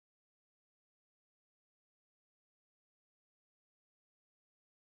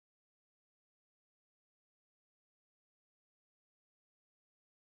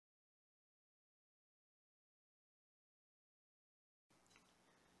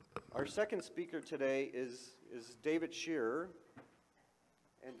Our second speaker today is David Shearer,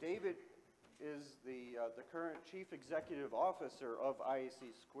 and David is the current Chief Executive Officer of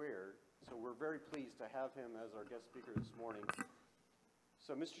IAC Squared, so we're very pleased to have him as our guest speaker this morning.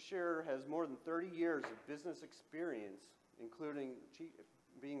 So Mr. Shearer has more than 30 years of business experience, including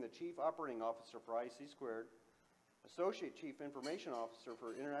being the Chief Operating Officer for IAC Squared, Associate Chief Information Officer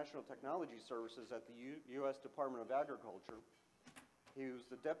for International Technology Services at the U.S. Department of Agriculture. He was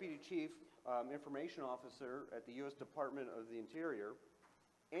the Deputy Chief Information Officer at the U.S. Department of the Interior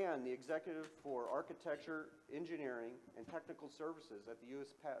and the Executive for Architecture, Engineering, and Technical Services at the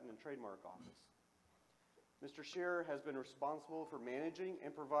U.S. Patent and Trademark Office. Mr. Shearer has been responsible for managing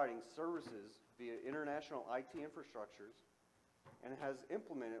and providing services via international IT infrastructures and has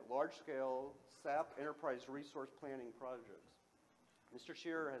implemented large-scale SAP enterprise resource planning projects. Mr.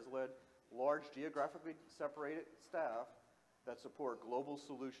 Shearer has led large geographically separated staff that support global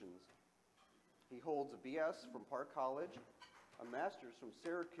solutions. He holds a BS from Park College, a master's from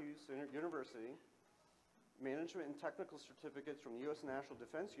Syracuse University, management and technical certificates from the U.S. National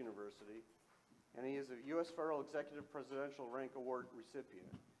Defense University, and he is a U.S. Federal Executive Presidential Rank Award recipient.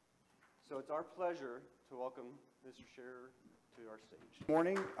 So it's our pleasure to welcome Mr. Shearer to our stage. Good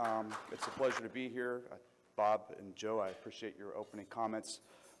morning. It's a pleasure to be here. Bob and Joe, I appreciate your opening comments.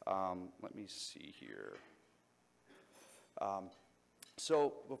 Let me see here.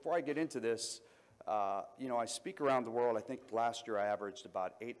 So before I get into this, you know, I speak around the world. I think last year I averaged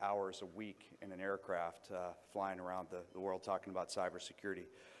about 8 hours a week in an aircraft flying around the world talking about cybersecurity.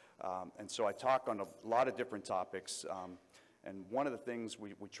 And so I talk on a lot of different topics. And one of the things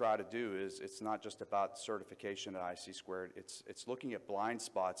we try to do is it's not just about certification at IAC Squared. It's looking at blind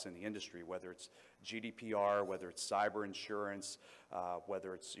spots in the industry, whether it's GDPR, whether it's cyber insurance,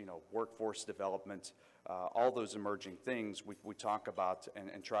 whether it's, you know, workforce development, all those emerging things we talk about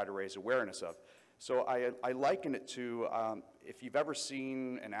and try to raise awareness of. So I liken it to if you've ever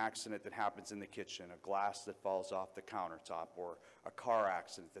seen an accident that happens in the kitchen, a glass that falls off the countertop, or a car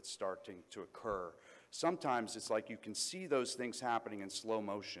accident that's starting to occur. Sometimes it's like you can see those things happening in slow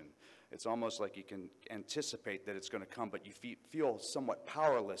motion. It's almost like you can anticipate that it's going to come, but you feel somewhat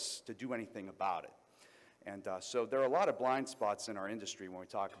powerless to do anything about it. And so there are a lot of blind spots in our industry when we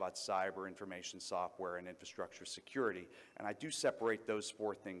talk about cyber, information software, and infrastructure security. And I do separate those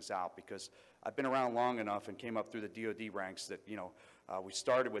four things out because I've been around long enough and came up through the DoD ranks that, you know, we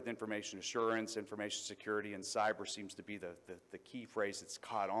started with information assurance, information security, and cyber seems to be the key phrase that's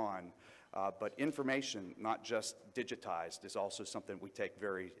caught on. But information, not just digitized, is also something we take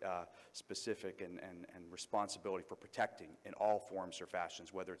very specific and responsibility for protecting in all forms or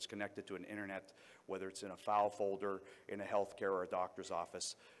fashions, whether it's connected to an internet, whether it's in a file folder, in a healthcare or a doctor's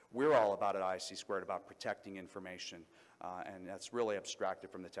office. We're all about at IAC Squared about protecting information, and that's really abstracted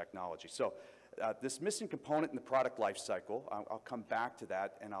from the technology. So this missing component in the product life cycle, I'll come back to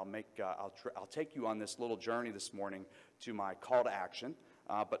that, and I'll take you on this little journey this morning to my call to action.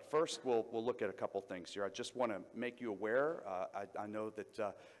 But first, we'll look at a couple things here. I just want to make you aware. I know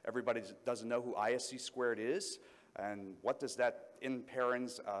that everybody doesn't know who IAC Squared is, and what does that in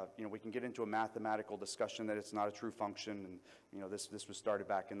parens. You know, we can get into a mathematical discussion that it's not a true function, and you know, this was started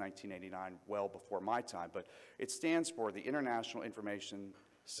back in 1989, well before my time. But it stands for the International Information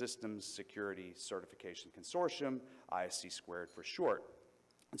Systems Security Certification Consortium, IAC Squared for short.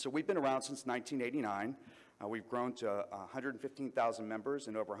 And so we've been around since 1989. We've grown to 115,000 members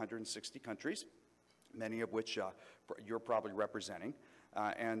in over 160 countries, many of which you're probably representing.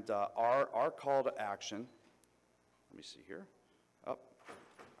 And our call to action, let me see here. Oh,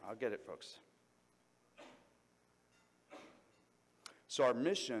 I'll get it, folks. So our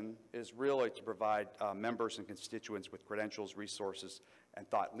mission is really to provide members and constituents with credentials, resources, and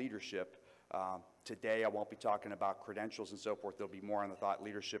thought leadership. Today I won't be talking about credentials and so forth. There'll be more on the thought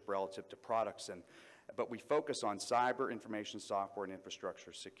leadership relative to products, but we focus on cyber, information software, and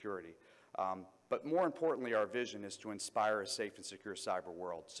infrastructure security. But more importantly, our vision is to inspire a safe and secure cyber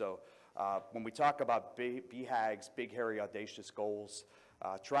world. So when we talk about BHAG's, big, hairy, audacious goals,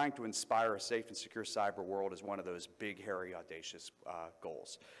 trying to inspire a safe and secure cyber world is one of those big, hairy, audacious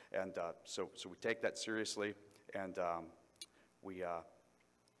goals. And so we take that seriously, and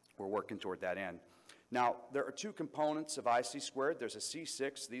we're working toward that end. Now, there are two components of IAC Squared. There's a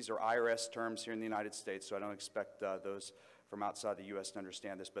C6. These are IRS terms here in the United States, so I don't expect those from outside the U.S. to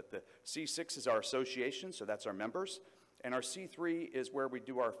understand this. But the C6 is our association, so that's our members. And our C3 is where we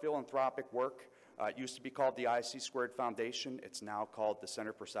do our philanthropic work. It used to be called the IAC Squared Foundation. It's now called the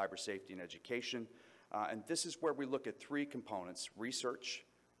Center for Cyber Safety and Education. And this is where we look at three components: research,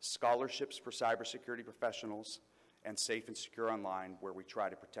 scholarships for cybersecurity professionals, and Safe and Secure Online, where we try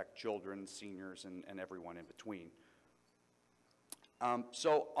to protect children, seniors, and everyone in between.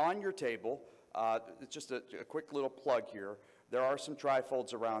 So on your table, just a quick little plug here. There are some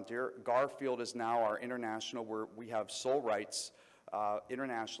trifolds around here. Garfield is now our international, where we have sole rights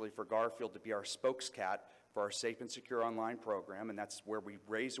internationally for Garfield to be our spokescat for our Safe and Secure Online program, and that's where we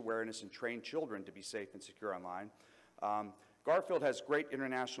raise awareness and train children to be safe and secure online. Garfield has great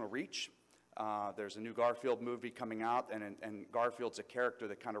international reach. There's a new Garfield movie coming out, and Garfield's a character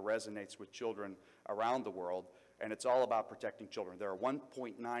that kind of resonates with children around the world, and it's all about protecting children. There are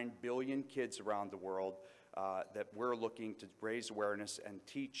 1.9 billion kids around the world that we're looking to raise awareness and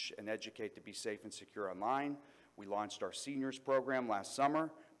teach and educate to be safe and secure online. We launched our seniors program last summer.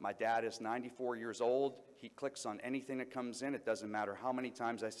 My dad is 94 years old. He clicks on anything that comes in. It doesn't matter how many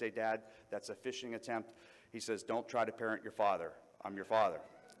times I say, Dad, that's a phishing attempt. He says, don't try to parent your father. I'm your father.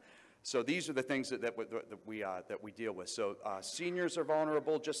 So these are the things that we deal with. So seniors are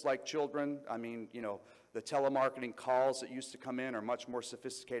vulnerable just like children. I mean, you know, the telemarketing calls that used to come in are much more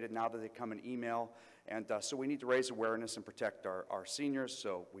sophisticated now that they come in email. And so we need to raise awareness and protect our seniors.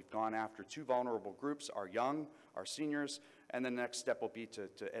 So we've gone after two vulnerable groups, our young, our seniors, and the next step will be to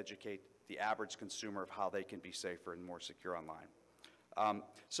educate the average consumer of how they can be safer and more secure online.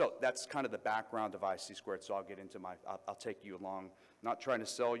 So that's kind of the background of IC Squared, so I'll get into I'll take you along. Not trying to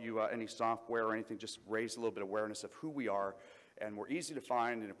sell you any software or anything, just raise a little bit of awareness of who we are, and we're easy to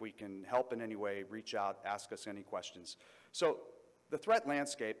find, and if we can help in any way, reach out, ask us any questions. So the threat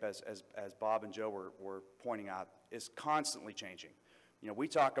landscape, as Bob and Joe were pointing out, is constantly changing. You know, we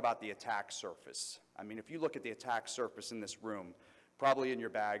talk about the attack surface. I mean, if you look at the attack surface in this room, probably in your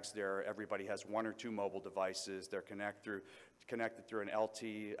bags there, everybody has one or two mobile devices. They're connected through an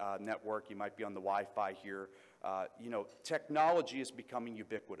LTE network. You might be on the Wi-Fi here. You know, technology is becoming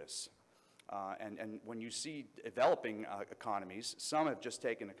ubiquitous. And when you see developing economies, some have just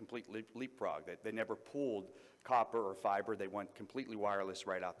taken a complete leapfrog. They never pulled copper or fiber. They went completely wireless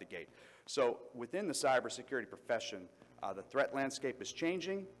right out the gate. So within the cybersecurity profession, the threat landscape is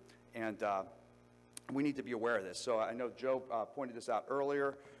changing, and we need to be aware of this. So I know Joe pointed this out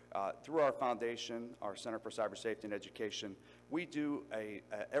earlier. Through our foundation, our Center for Cyber Safety and Education, we do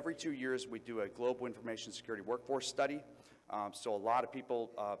every 2 years, we do a global information security workforce study. So a lot of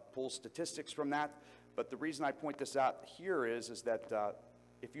people pull statistics from that. But the reason I point this out here is that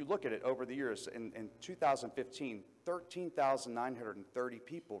if you look at it over the years, in 2015, 13,930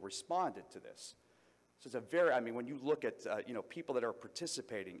 people responded to this. So it's a very, I mean, when you look at, you know, people that are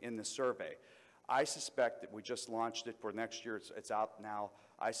participating in the survey, I suspect that we just launched it for next year. It's out now.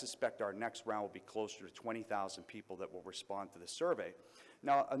 I suspect our next round will be closer to 20,000 people that will respond to the survey.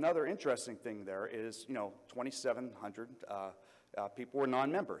 Now, another interesting thing there is, you know, 2,700 people were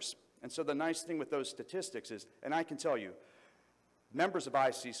non-members. And so the nice thing with those statistics is, and I can tell you, members of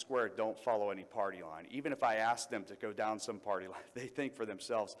IC Squared don't follow any party line. Even if I ask them to go down some party line, they think for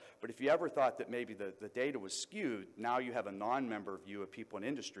themselves. But if you ever thought that maybe the data was skewed, now you have a non-member view of people in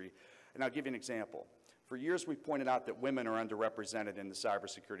industry. And I'll give you an example. For years, we've pointed out that women are underrepresented in the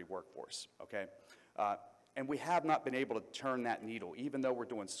cybersecurity workforce, okay? And we have not been able to turn that needle. Even though we're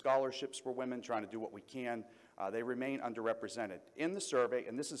doing scholarships for women, trying to do what we can, they remain underrepresented. In the survey,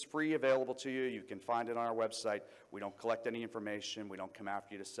 and this is free, available to you, you can find it on our website. We don't collect any information. We don't come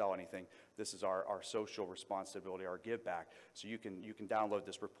after you to sell anything. This is our social responsibility, our give back. So you can download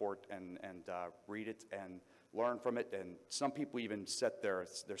this report and read it and learn from it, and some people even set their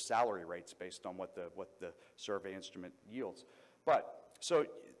salary rates based on what the survey instrument yields. But, so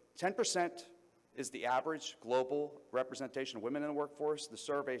 10% is the average global representation of women in the workforce. The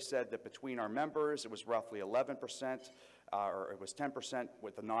survey said that between our members, it was roughly 11%, or it was 10%.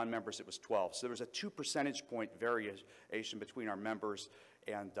 With the non-members, it was 12%. So there was a 2 percentage point variation between our members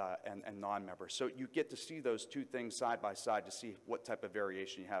and non-members. So you get to see those two things side by side to see what type of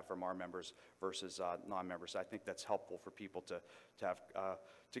variation you have from our members versus non-members. I think that's helpful for people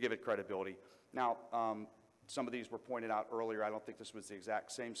to give it credibility. Now, some of these were pointed out earlier. I don't think this was the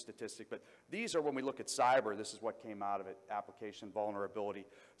exact same statistic, but these are when we look at cyber, this is what came out of it, application vulnerability.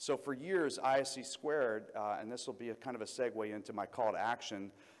 So for years, ISC Squared, and this will be a kind of a segue into my call to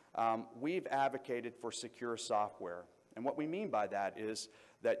action, we've advocated for secure software. And what we mean by that is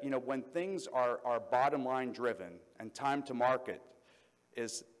that, you know, when things are bottom line driven and time to market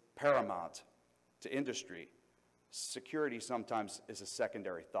is paramount to industry, security sometimes is a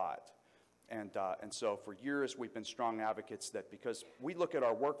secondary thought. And so for years we've been strong advocates that, because we look at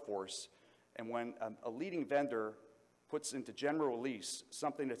our workforce, and when a leading vendor puts into general release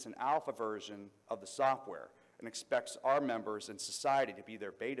something that's an alpha version of the software and expects our members in society to be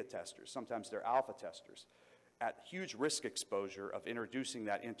their beta testers, sometimes they're alpha testers, at huge risk exposure of introducing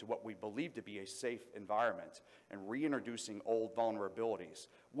that into what we believe to be a safe environment and reintroducing old vulnerabilities.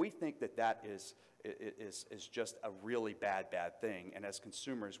 We think that that is just a really bad thing, and as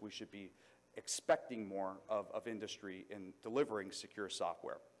consumers, we should be expecting more of industry in delivering secure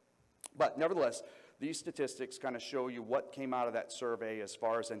software. But nevertheless, these statistics kind of show you what came out of that survey as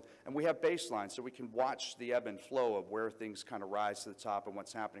far as, and we have baselines so we can watch the ebb and flow of where things kind of rise to the top and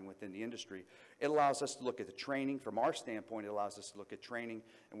what's happening within the industry. It allows us to look at the training. From our standpoint, it allows us to look at training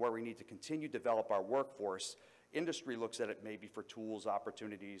and where we need to continue to develop our workforce. Industry looks at it maybe for tools,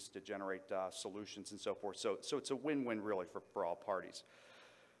 opportunities to generate solutions and so forth. So it's a win-win really for all parties.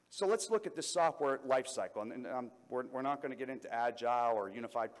 So let's look at the software lifecycle, and we're not going to get into agile or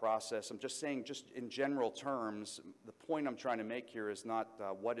unified process. I'm just saying, just in general terms, the point I'm trying to make here is not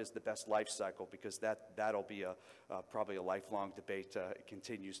what is the best lifecycle, because that'll be probably a lifelong debate. It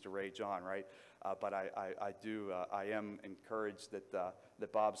continues to rage on, right? But I am encouraged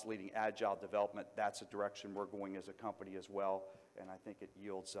that Bob's leading agile development. That's a direction we're going as a company as well, and I think it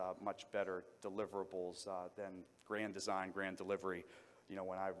yields much better deliverables than grand design, grand delivery. You know,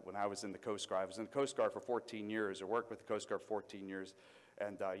 when I was in the Coast Guard, I was in the Coast Guard for 14 years, or worked with the Coast Guard for 14 years,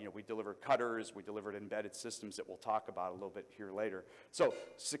 and you know, we delivered cutters, we delivered embedded systems that we'll talk about a little bit here later. So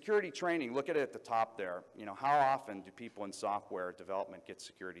security training, look at it at the top there. You know, how often do people in software development get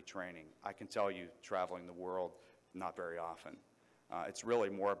security training? I can tell you, traveling the world, not very often. It's really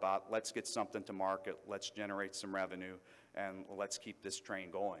more about let's get something to market, let's generate some revenue, and let's keep this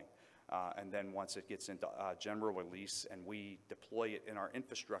train going. And then once it gets into general release and we deploy it in our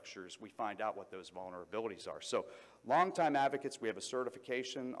infrastructures, we find out what those vulnerabilities are. So longtime advocates, we have a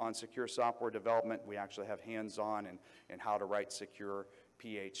certification on secure software development. We actually have hands-on in how to write secure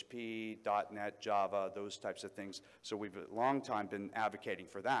PHP, .NET, Java, those types of things. So we've a long time been advocating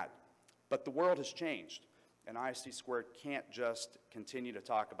for that. But the world has changed, and ISC Squared can't just continue to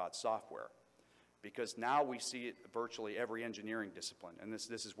talk about software, because now we see it virtually every engineering discipline, and this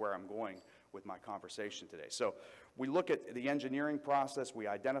is where I'm going with my conversation today. So we look at the engineering process, we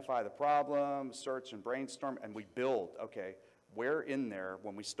identify the problem, search and brainstorm, and we build. Okay, where in there,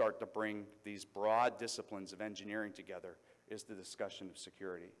 when we start to bring these broad disciplines of engineering together, is the discussion of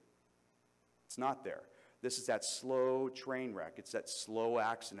security? It's not there. This is that slow train wreck. It's that slow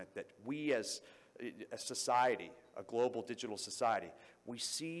accident that we as a society, a global digital society, we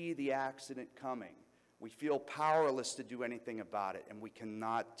see the accident coming. We feel powerless to do anything about it, and we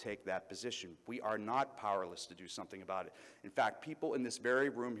cannot take that position. We are not powerless to do something about it. In fact, people in this very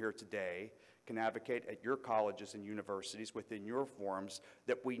room here today can advocate at your colleges and universities within your forums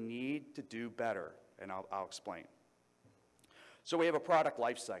that we need to do better, and I'll explain. So we have a product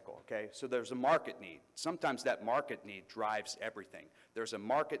life cycle, okay? So there's a market need. Sometimes that market need drives everything. There's a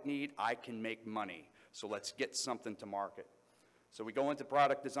market need, I can make money, so let's get something to market. So we go into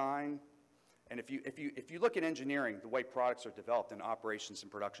product design, and if you look at engineering, the way products are developed in operations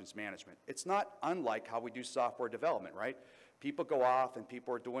and productions management, it's not unlike how we do software development, right? People go off and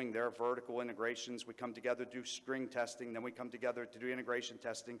people are doing their vertical integrations. We come together to do string testing, then we come together to do integration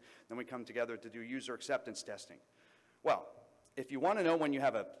testing, then we come together to do user acceptance testing. Well, if you want to know when you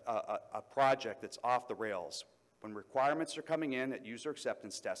have a project that's off the rails, when requirements are coming in at user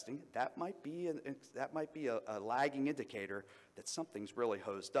acceptance testing, that might be a lagging indicator that something's really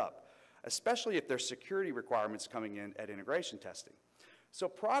hosed up, especially if there's security requirements coming in at integration testing. So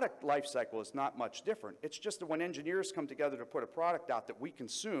product lifecycle is not much different. It's just that when engineers come together to put a product out that we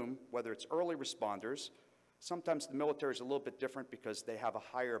consume, whether it's early responders, sometimes the military is a little bit different because they have a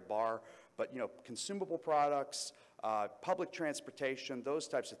higher bar, but you know, consumable products, public transportation, those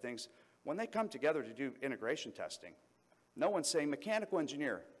types of things, when they come together to do integration testing, no one's saying, mechanical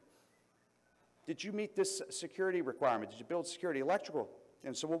engineer, did you meet this security requirement? Did you build security electrical?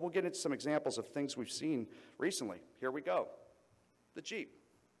 And so we'll get into some examples of things we've seen recently. Here we go. The Jeep.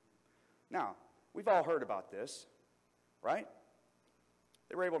 Now, we've all heard about this, right?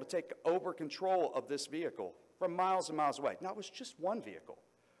 They were able to take over control of this vehicle from miles and miles away. Now, it was just one vehicle.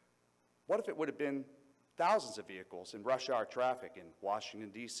 What if it would have been thousands of vehicles in rush hour traffic in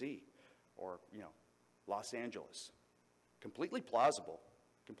Washington, D.C., or, you know, Los Angeles? Completely plausible,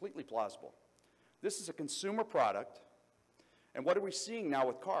 completely plausible. This is a consumer product, and what are we seeing now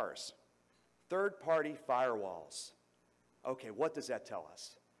with cars? Third-party firewalls. Okay, what does that tell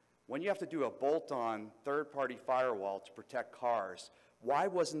us? When you have to do a bolt-on third-party firewall to protect cars, why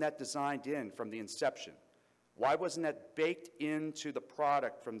wasn't that designed in from the inception? Why wasn't that baked into the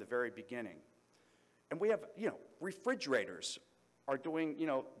product from the very beginning? And we have, you know, refrigerators are doing, you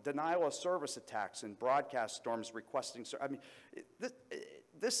know, denial of service attacks and broadcast storms requesting, I mean,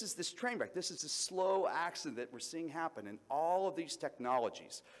 this is this train wreck. This is this slow accident that we're seeing happen in all of these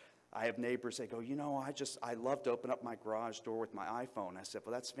technologies. I have neighbors, they go, you know, I love to open up my garage door with my iPhone. I said,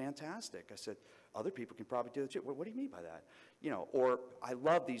 well, that's fantastic. I said, other people can probably do that too. What do you mean by that? You know, or I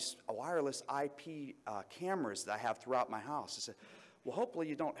love these wireless IP cameras that I have throughout my house. I said, well, hopefully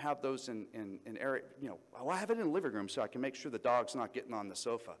you don't have those in area, you know, well, I have it in the living room so I can make sure the dog's not getting on the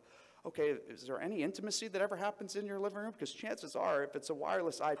sofa. Okay, is there any intimacy that ever happens in your living room? Because chances are, if it's a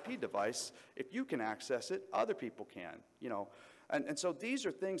wireless IP device, if you can access it, other people can, you know. And so these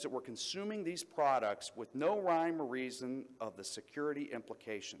are things that we're consuming these products with no rhyme or reason of the security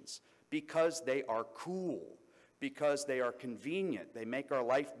implications because they are cool, because they are convenient. They make our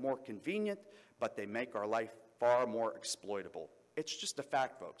life more convenient, but they make our life far more exploitable. It's just a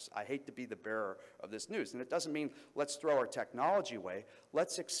fact, folks. I hate to be the bearer of this news. And it doesn't mean let's throw our technology away.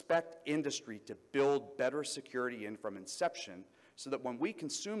 Let's expect industry to build better security in from inception so that when we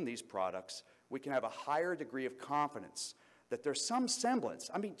consume these products, we can have a higher degree of confidence that there's some semblance,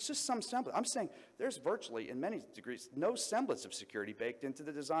 I mean, just some semblance. I'm saying there's virtually, in many degrees, no semblance of security baked into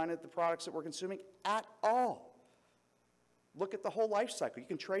the design of the products that we're consuming at all. Look at the whole life cycle. You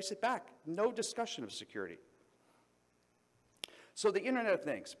can trace it back. No discussion of security. So the Internet of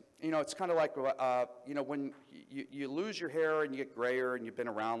Things, you know, it's kind of like, you know, when you lose your hair and you get grayer and you've been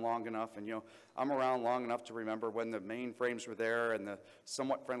around long enough, and, you know, I'm around long enough to remember when the mainframes were there and the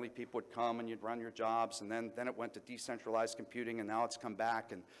somewhat friendly people would come and you'd run your jobs, and then it went to decentralized computing, and now it's come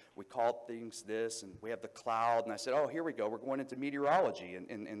back, and we call things this, and we have the cloud, and I said, oh, here we go, we're going into meteorology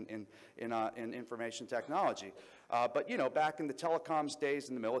in information technology. But, you know, back in the telecoms days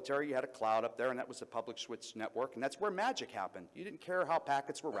in the military, you had a cloud up there, and that was a public switch network, and that's where magic happened. You didn't care how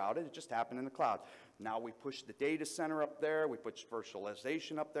packets were routed, it just happened in the cloud. Now we push the data center up there, we push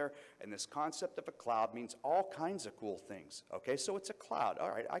virtualization up there, and this concept of a cloud means all kinds of cool things, okay? So it's a cloud. All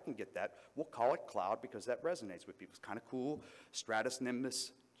right, I can get that. We'll call it cloud because that resonates with people. It's kind of cool. Stratus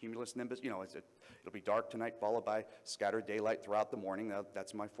nimbus, cumulus nimbus, you know, it'll be dark tonight followed by scattered daylight throughout the morning.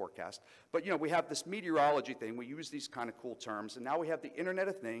 That's my forecast. But, you know, we have this meteorology thing. We use these kind of cool terms, and now we have the Internet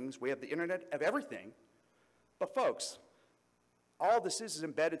of Things. We have the Internet of everything. But, folks, all this is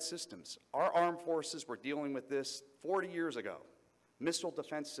embedded systems. Our armed forces were dealing with this 40 years ago. Missile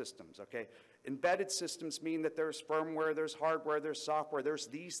defense systems, okay? Embedded systems mean that there's firmware, there's hardware, there's software, there's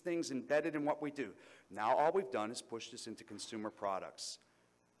these things embedded in what we do. Now all we've done is push this into consumer products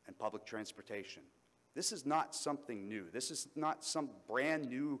and public transportation. This is not something new. This is not some brand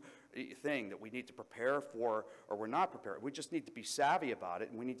new thing that we need to prepare for or we're not prepared. We just need to be savvy about it,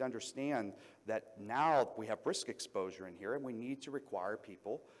 and we need to understand that now we have risk exposure in here, and we need to require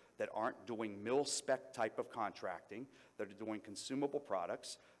people that aren't doing mil-spec type of contracting, that are doing consumable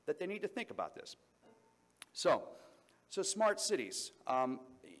products, that they need to think about this. So smart cities.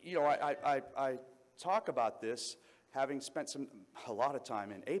 You know, I talk about this having spent a lot of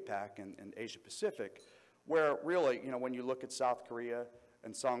time in APAC and Asia Pacific, where really, you know, when you look at South Korea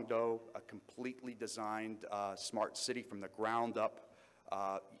and Songdo, a completely designed smart city from the ground up,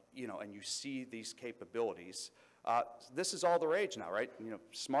 you know, and you see these capabilities. This is all the rage now, right? You know,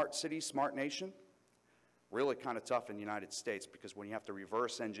 smart city, smart nation. Really kind of tough in the United States because when you have to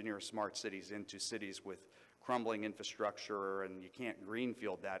reverse engineer smart cities into cities with crumbling infrastructure and you can't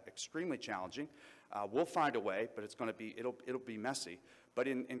greenfield that, extremely challenging. We'll find a way, but it's going to be, it'll be messy. But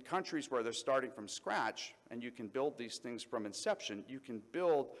in countries where they're starting from scratch and you can build these things from inception, you can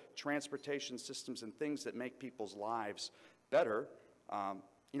build transportation systems and things that make people's lives better,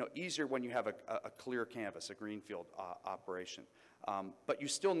 you know, easier when you have a clear canvas, a greenfield operation. But you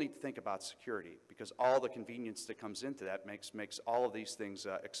still need to think about security because all the convenience that comes into that makes all of these things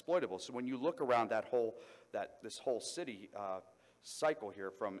exploitable. So when you look around this whole city cycle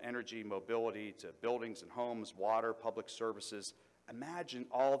here, from energy, mobility, to buildings and homes, water, public services, imagine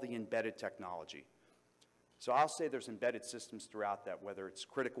all the embedded technology. So I'll say there's embedded systems throughout that, whether it's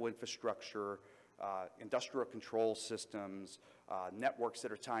critical infrastructure, industrial control systems, networks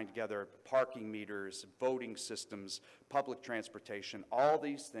that are tying together, parking meters, voting systems, public transportation. All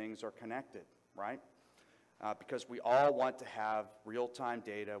these things are connected, right? Because we all want to have real-time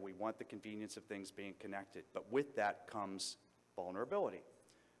data. We want the convenience of things being connected. But with that comes vulnerability.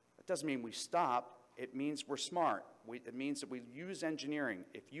 That doesn't mean we stop. It means we're smart. It means that we use engineering.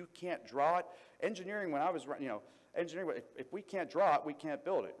 If you can't draw it, engineering, when I was, you know, engineering, if we can't draw it, we can't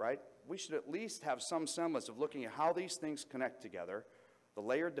build it, right? We should at least have some semblance of looking at how these things connect together, the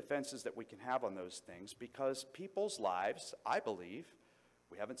layered defenses that we can have on those things, because people's lives, I believe,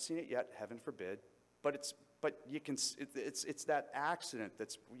 we haven't seen it yet, heaven forbid, but you can, it's that accident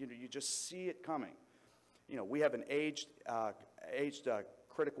that's, you know, you just see it coming. You know, we have an aged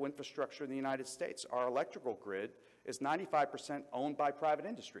critical infrastructure in the United States. Our electrical grid is 95% owned by private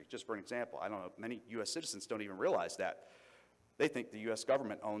industry, just for an example. I don't know, many U.S. citizens don't even realize that. They think the U.S.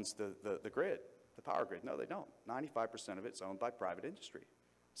 government owns the grid, the power grid. No, they don't. 95% of it's owned by private industry.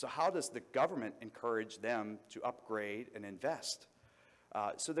 So how does the government encourage them to upgrade and invest?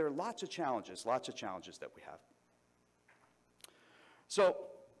 So there are lots of challenges that we have. So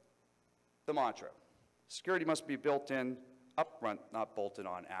the mantra, security must be built in upfront, not bolted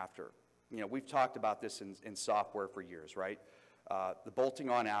on after. You know, we've talked about this in software for years, right? The bolting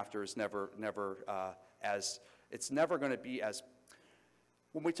on after is it's never going to be as,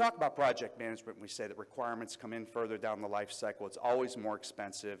 when we talk about project management, we say that requirements come in further down the life cycle. It's always more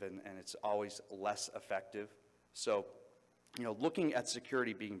expensive and it's always less effective. So, you know, looking at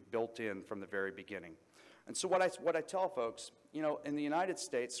security being built in from the very beginning. And so what I tell folks, you know, in the United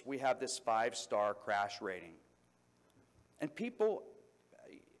States, we have this 5-star crash rating. And people,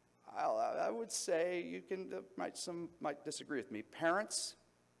 I would say, you can, some might disagree with me, parents,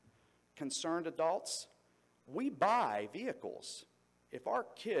 concerned adults, we buy vehicles. If our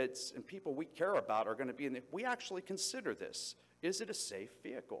kids and people we care about are going to be in the, we actually consider this. Is it a safe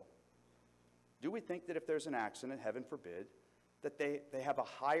vehicle? Do we think that if there's an accident, heaven forbid, that they have a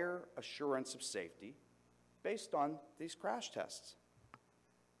higher assurance of safety based on these crash tests?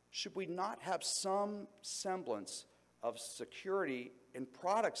 Should we not have some semblance of security in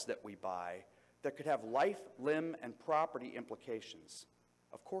products that we buy that could have life, limb, and property implications?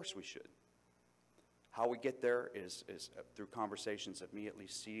 Of course we should. How we get there is through conversations of me at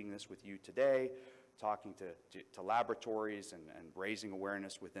least seeing this with you today, talking to laboratories and raising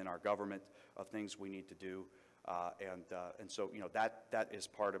awareness within our government of things we need to do. And so, you know, that is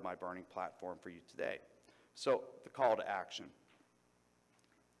part of my burning platform for you today. So the call to action.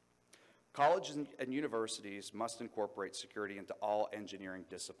 Colleges and universities must incorporate security into all engineering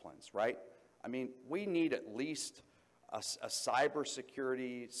disciplines, right? I mean, we need at least a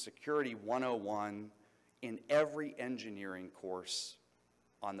cybersecurity, security 101 in every engineering course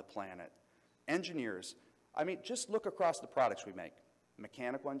on the planet. Engineers, I mean, just look across the products we make.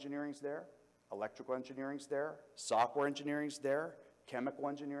 Mechanical engineering's there, electrical engineering's there, software engineering's there, chemical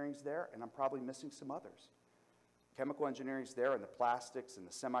engineering's there, and I'm probably missing some others. Chemical engineering's there, and the plastics and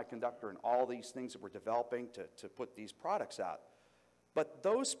the semiconductor and all these things that we're developing to put these products out. But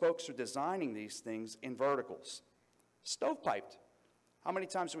those folks are designing these things in verticals. Stovepiped. How many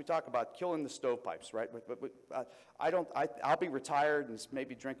times do we talk about killing the stovepipes, right? I'll be retired and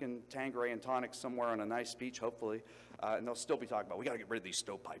maybe drinking Tanqueray and tonic somewhere on a nice beach, hopefully, and they'll still be talking about, we got to get rid of these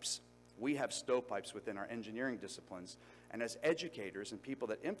stovepipes. We have stovepipes within our engineering disciplines, and as educators and people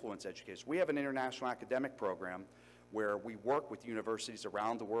that influence educators, we have an international academic program where we work with universities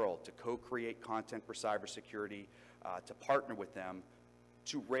around the world to co-create content for cybersecurity, to partner with them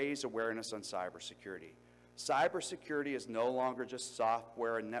to raise awareness on cybersecurity. Cybersecurity is no longer just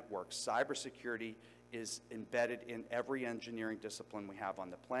software and networks. Cybersecurity is embedded in every engineering discipline we have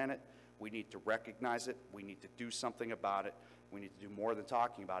on the planet. We need to recognize it. We need to do something about it. We need to do more than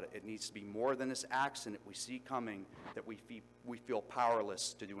talking about it. It needs to be more than this accident we see coming that we feel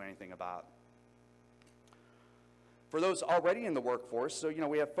powerless to do anything about. For those already in the workforce, so, you know,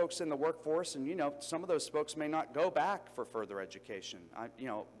 we have folks in the workforce, and, you know, some of those folks may not go back for further education. You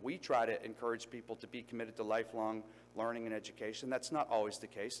know, we try to encourage people to be committed to lifelong learning and education. That's not always the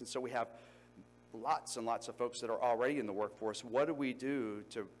case, and so we have lots and lots of folks that are already in the workforce. What do we do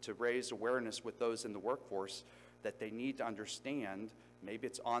to raise awareness with those in the workforce that they need to understand? Maybe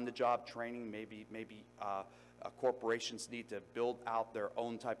it's on-the-job training, maybe corporations need to build out their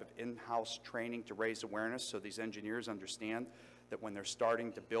own type of in-house training to raise awareness so these engineers understand that when they're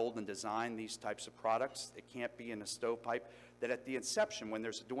starting to build and design these types of products, it can't be in a stovepipe, that at the inception, when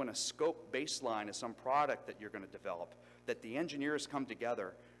there's doing a scope baseline of some product that you're going to develop, that the engineers come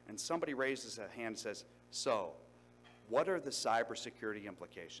together and somebody raises a hand and says, so, what are the cybersecurity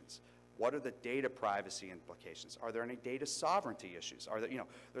implications? What are the data privacy implications? Are there any data sovereignty issues? Are there, you know,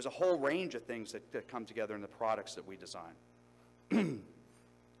 there's a whole range of things that come together in the products that we design.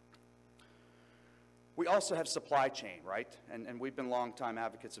 We also have supply chain, right? And we've been long-time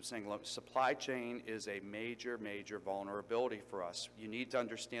advocates of saying, look, supply chain is a major, major vulnerability for us. You need to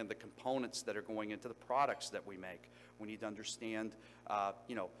understand the components that are going into the products that we make. We need to understand,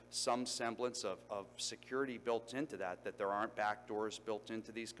 you know, some semblance of security built into that there aren't backdoors built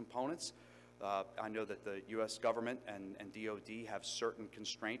into these components. I know that the U.S. government and DOD have certain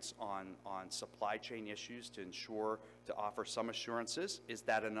constraints on supply chain issues to ensure, to offer some assurances. Is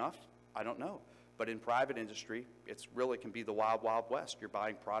that enough? I don't know. But in private industry, it's really can be the wild, wild west. You're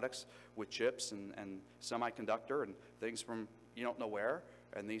buying products with chips and semiconductor and things from you don't know where,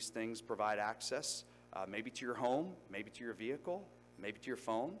 and these things provide access maybe to your home, maybe to your vehicle, maybe to your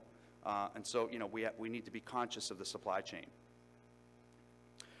phone. And so, you know, we need to be conscious of the supply chain.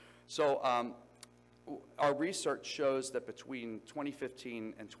 So our research shows that between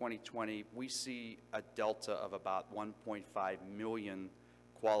 2015 and 2020, we see a delta of about 1.5 million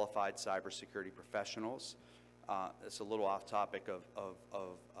qualified cybersecurity professionals. It's a little off topic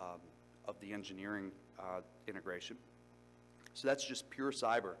of the engineering integration. So that's just pure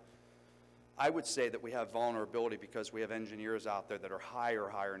cyber. I would say that we have vulnerability because we have engineers out there that are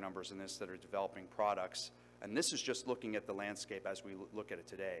higher numbers than this that are developing products. And this is just looking at the landscape as we look at it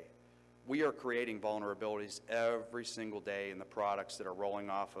today. We are creating vulnerabilities every single day in the products that are rolling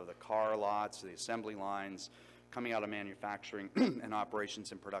off of the car lots, the assembly lines, coming out of manufacturing and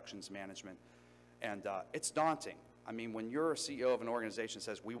operations and productions management. And it's daunting. I mean, when you're a CEO of an organization that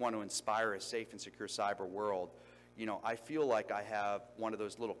says we want to inspire a safe and secure cyber world, you know, I feel like I have one of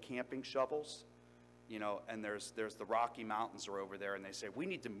those little camping shovels, you know, and there's the Rocky Mountains are over there, and they say we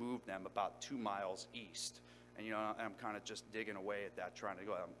need to move them about 2 miles east. And, you know, I'm kind of just digging away at that, trying to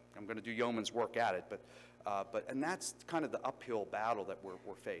go, I'm going to do yeoman's work at it. And that's kind of the uphill battle that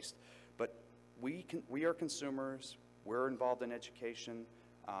we're faced. But we are consumers. We're involved in education.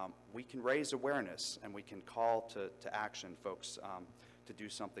 We can raise awareness, and we can call to action folks to do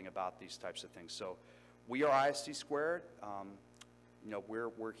something about these types of things. So we are ISC Squared. You know,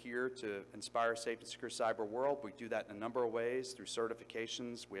 we're here to inspire a safe and secure cyber world. We do that in a number of ways through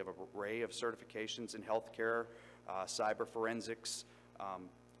certifications. We have an array of certifications in healthcare, cyber forensics,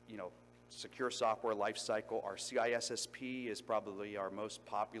 you know, secure software lifecycle. Our CISSP is probably our most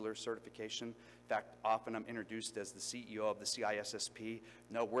popular certification. In fact, often I'm introduced as the CEO of the CISSP.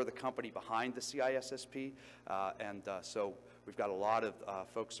 No, we're the company behind the CISSP, so we've got a lot of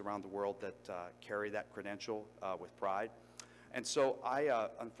folks around the world that carry that credential with pride. And so I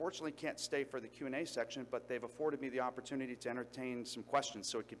unfortunately can't stay for the Q&A section, but they've afforded me the opportunity to entertain some questions.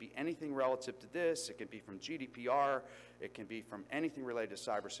 So it could be anything relative to this. It can be from GDPR. It can be from anything related to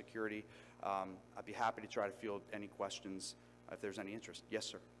cybersecurity. I'd be happy to try to field any questions if there's any interest. Yes,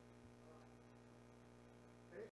 sir.